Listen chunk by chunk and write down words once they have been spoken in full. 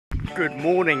Good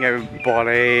morning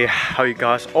everybody, how you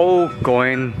guys all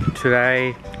going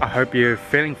today? I hope you're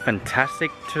feeling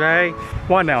fantastic today.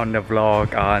 Right now in the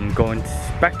vlog, I'm going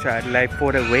back to Adelaide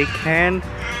for the weekend.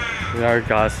 You know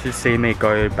guys, you see me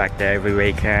go back there every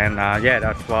weekend. Yeah,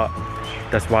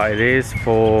 that's what it is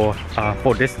for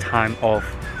this time of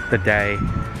the day.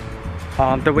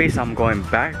 The reason I'm going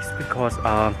back is because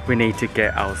we need to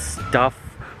get our stuff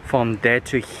from there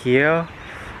to here,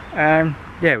 and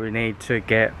yeah, we need to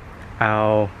get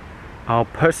our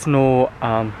personal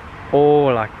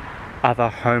or like other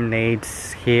home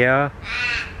needs here,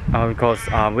 because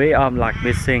we are like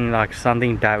missing like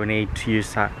something that we need to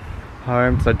use at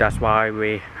home, so that's why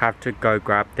we have to go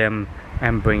grab them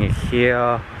and bring it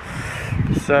here.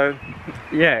 So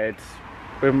yeah,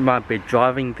 we might be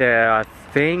driving there, I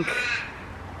think.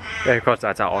 Yeah, because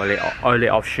that's our only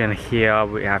option here.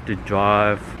 We have to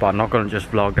drive, but I'm not gonna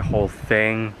just vlog the whole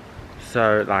thing.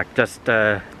 So like just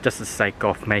the sake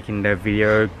of making the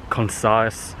video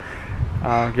concise.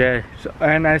 Yeah, so,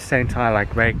 and at the same time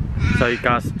like make so you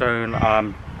guys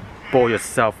don't bore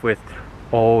yourself with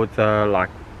all the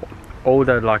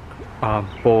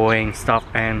boring stuff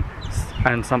and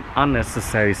some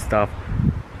unnecessary stuff.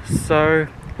 So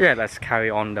yeah, let's carry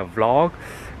on the vlog.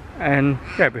 And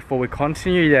yeah, before we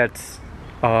continue, let's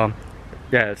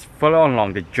follow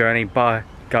along the journey by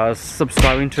guys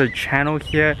subscribing to the channel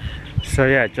here. So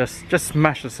yeah, just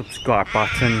smash the subscribe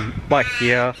button right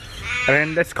here, and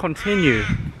then let's continue.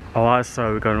 Alright,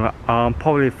 so we're gonna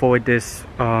probably forward this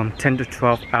 10 to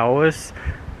 12 hours,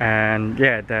 and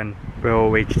yeah, then we'll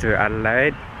reach to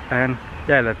Adelaide. And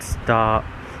yeah, let's start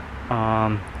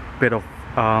bit of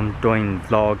doing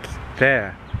vlogs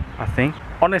there, I think.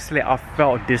 Honestly, I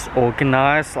felt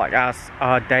disorganized, like as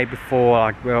a day before,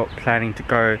 like we were planning to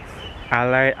go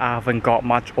Adelaide. I haven't got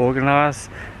much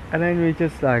organized, and then we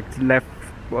just like left.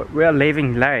 We are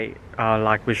leaving late,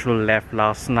 like we should have left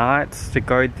last night to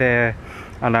go there.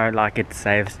 I know like it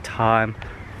saves time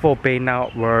for being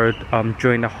out road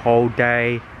during the whole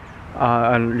day,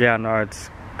 and yeah, no,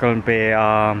 it's gonna be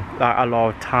like a lot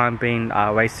of time being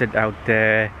wasted out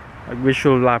there. We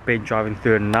should like be driving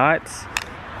through the nights,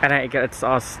 and it gets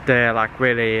us there like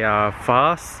really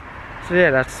fast. So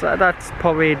yeah, that's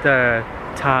probably the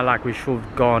time like we should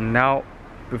have gone out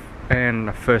in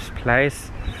the first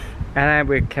place, and then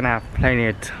we can have plenty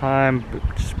of time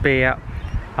just be out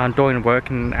doing work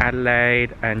in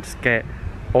Adelaide and just get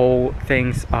all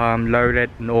things loaded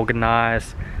and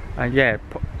organized. And yeah,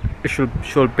 it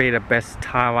should be the best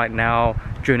time right now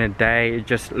during the day,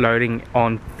 just loading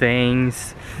on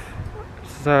things.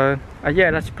 So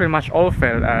yeah, that's pretty much all of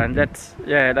it, and that's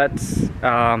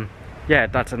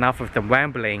enough of the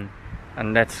rambling,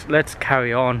 and let's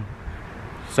carry on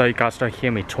so you guys don't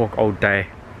hear me talk all day.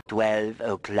 12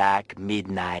 o'clock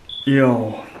midnight.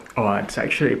 Yo, alright, it's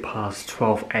actually past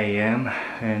 12 AM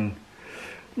and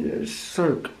it's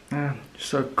so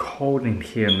cold in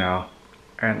here now.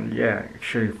 And yeah,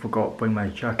 actually forgot to bring my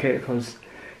jacket because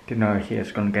you know here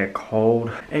it's gonna get cold.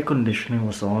 Air conditioning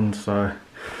was on, so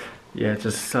yeah,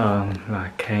 just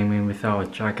like came in without a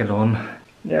jacket on.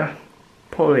 Yeah,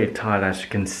 probably tired as you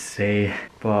can see,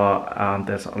 but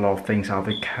there's a lot of things I'll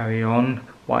be carry on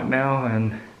right now,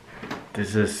 and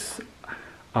this is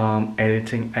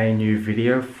editing a new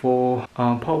video for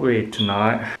probably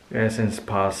tonight. Yeah, since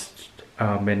past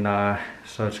midnight,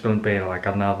 so it's gonna be like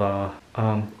another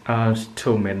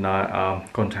till midnight. I'm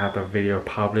going to have a video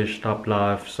published up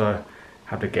live, so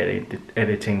have to get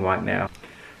editing right now.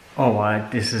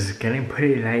 Alright, this is getting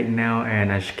pretty late now, and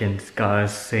as you can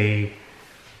guys see,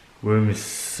 room is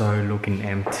so looking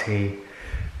empty.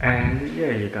 And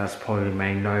yeah, you guys probably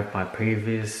may know my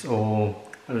previous or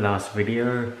last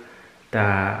video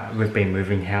that we've been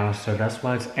moving house, so that's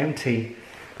why it's empty.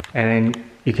 And then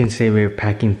you can see we're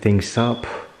packing things up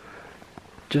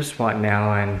just right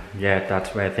now, and yeah,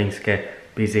 that's where things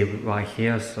get busy right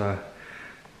here. So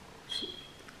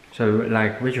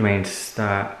like, which means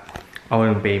that I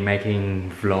won't be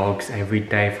making vlogs every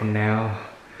day from now.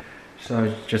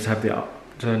 So just have to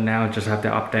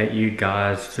update you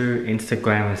guys through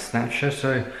Instagram and Snapchat.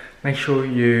 So make sure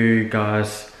you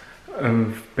guys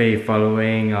be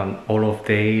following all of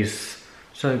these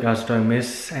so you guys don't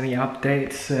miss any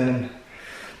updates. And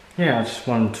yeah, I just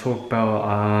want to talk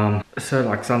about so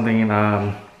like something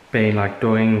been like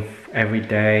doing every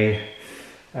day.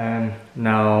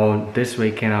 Now this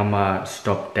weekend I might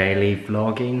stop daily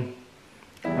vlogging.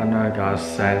 I know guys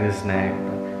say this name,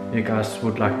 but you guys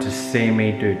would like to see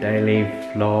me do daily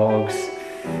vlogs,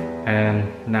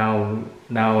 and now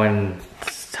when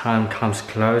time comes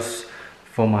close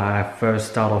for my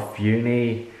first start of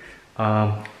uni,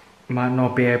 might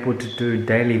not be able to do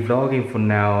daily vlogging for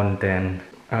now and then.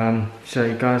 So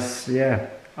you guys, yeah,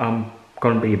 I'm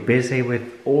gonna be busy with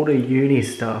all the uni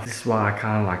stuff. This is why I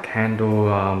can't like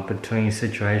handle between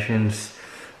situations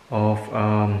of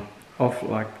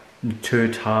like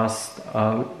two tasks,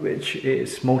 which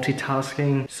is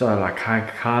multitasking. So like I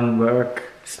can't work,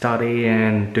 study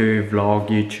and do vlog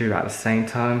YouTube at the same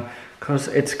time, because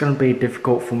it's gonna be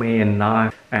difficult for me in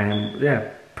life, and yeah,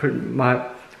 might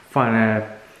find it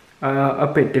a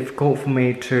bit difficult for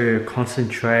me to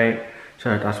concentrate.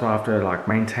 So that's why I have to like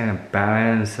maintain a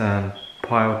balance and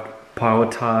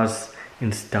prioritize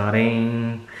in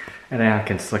studying, and then I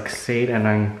can succeed. And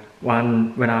then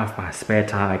when I have my spare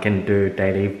time, I can do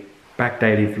daily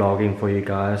vlogging for you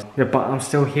guys. Yeah, but I'm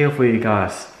still here for you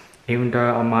guys, even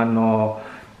though I might not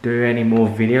do any more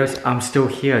videos. I'm still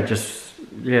here. Just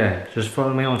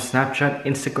follow me on Snapchat,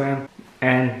 Instagram,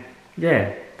 and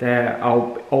yeah, there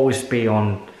I'll always be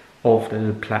on all of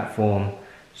the platform.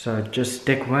 So just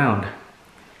stick around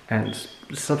and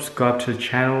subscribe to the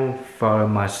channel, follow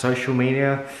my social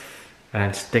media,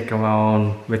 and stick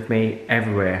around with me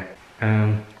everywhere.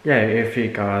 Yeah, if you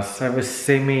guys ever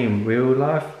see me in real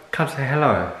life, come say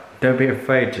hello. Don't be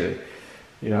afraid to.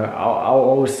 You know, I'll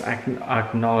always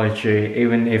acknowledge you,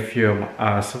 even if you're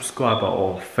a subscriber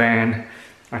or fan.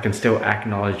 I can still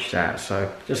acknowledge that. So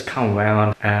just come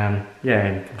around, and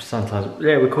yeah, sometimes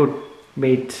we could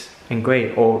meet and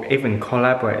greet, or even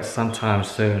collaborate sometime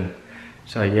soon.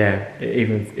 So yeah,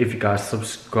 even if you guys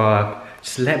subscribe,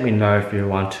 just let me know if you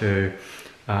want to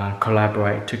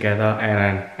collaborate together,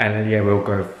 and yeah, we'll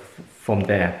go from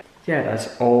there. Yeah,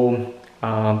 that's all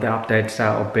the updates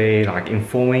that will be like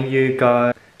informing you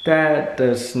guys that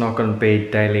there's not gonna be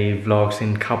daily vlogs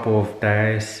in a couple of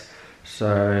days.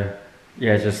 So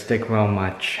yeah, just stick around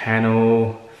my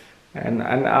channel, and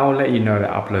I'll let you know the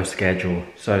upload schedule.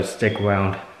 So stick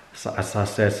around. So as I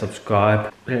said,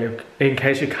 subscribe. In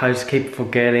case you guys keep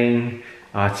forgetting,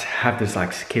 I have this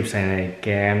like keep saying it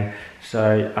again,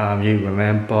 so you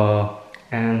remember,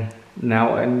 and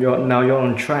now you're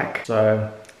on track.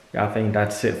 So yeah, I think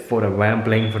that's it for the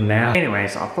rambling for now.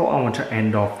 Anyways, I thought I want to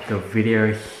end off the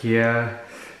video here.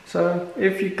 So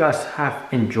if you guys have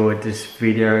enjoyed this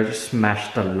video, just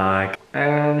smash the like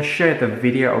and share the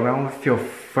video around with your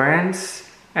friends,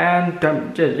 and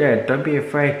don't be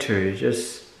afraid to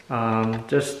just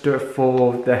do it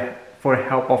for the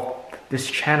help of this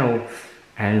channel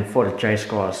and for the J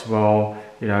Squad as well.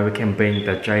 You know, we can bring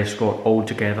the J Squad all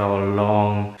together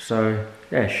along. So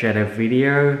yeah, share the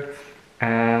video,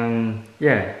 and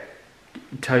yeah,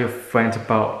 tell your friends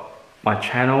about my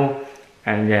channel,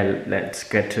 and yeah, let's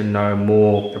get to know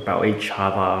more about each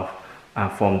other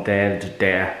from there to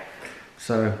there.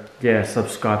 So yeah,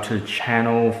 subscribe to the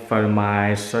channel, follow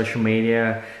my social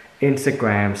media,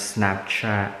 Instagram,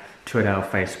 Snapchat, Twitter,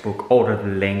 Facebook. All of the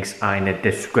links are in the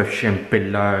description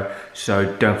below,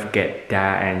 so don't forget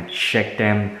that and check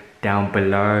them down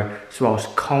below, as well as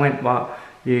comment what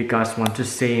you guys want to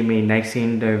see me next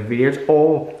in the videos,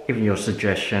 or even your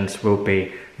suggestions will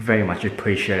be very much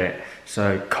appreciated.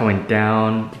 So comment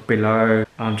down below,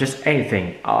 just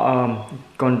anything.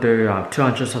 Gonna do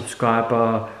 200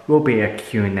 subscriber will be a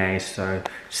Q&A, so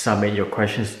submit your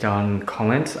questions down in the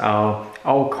comments.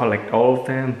 I'll collect all of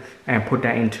them and put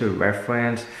that into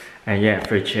reference, and yeah,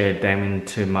 feature them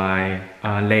into my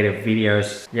later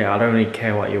videos. Yeah, I don't really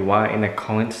care what you write in the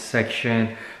comments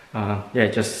section. Yeah,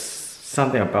 just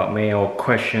something about me or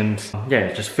questions.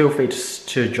 Yeah, just feel free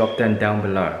to drop them down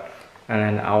below, and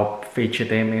then I'll feature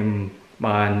them in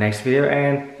my next video,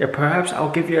 and yeah, perhaps I'll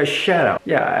give you a shout out.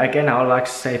 Yeah, again, I would like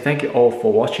to say thank you all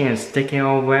for watching and sticking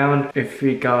around. If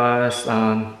you guys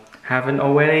haven't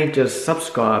already, just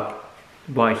subscribe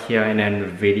right here and then the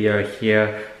video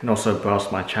here, and also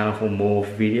browse my channel for more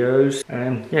videos,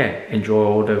 and yeah, enjoy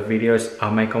all the videos I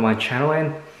make on my channel.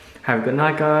 And have a good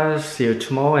night, guys. See you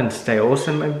tomorrow, and stay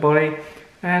awesome, everybody,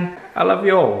 and I love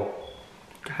you all.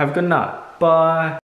 Have a good night. Bye.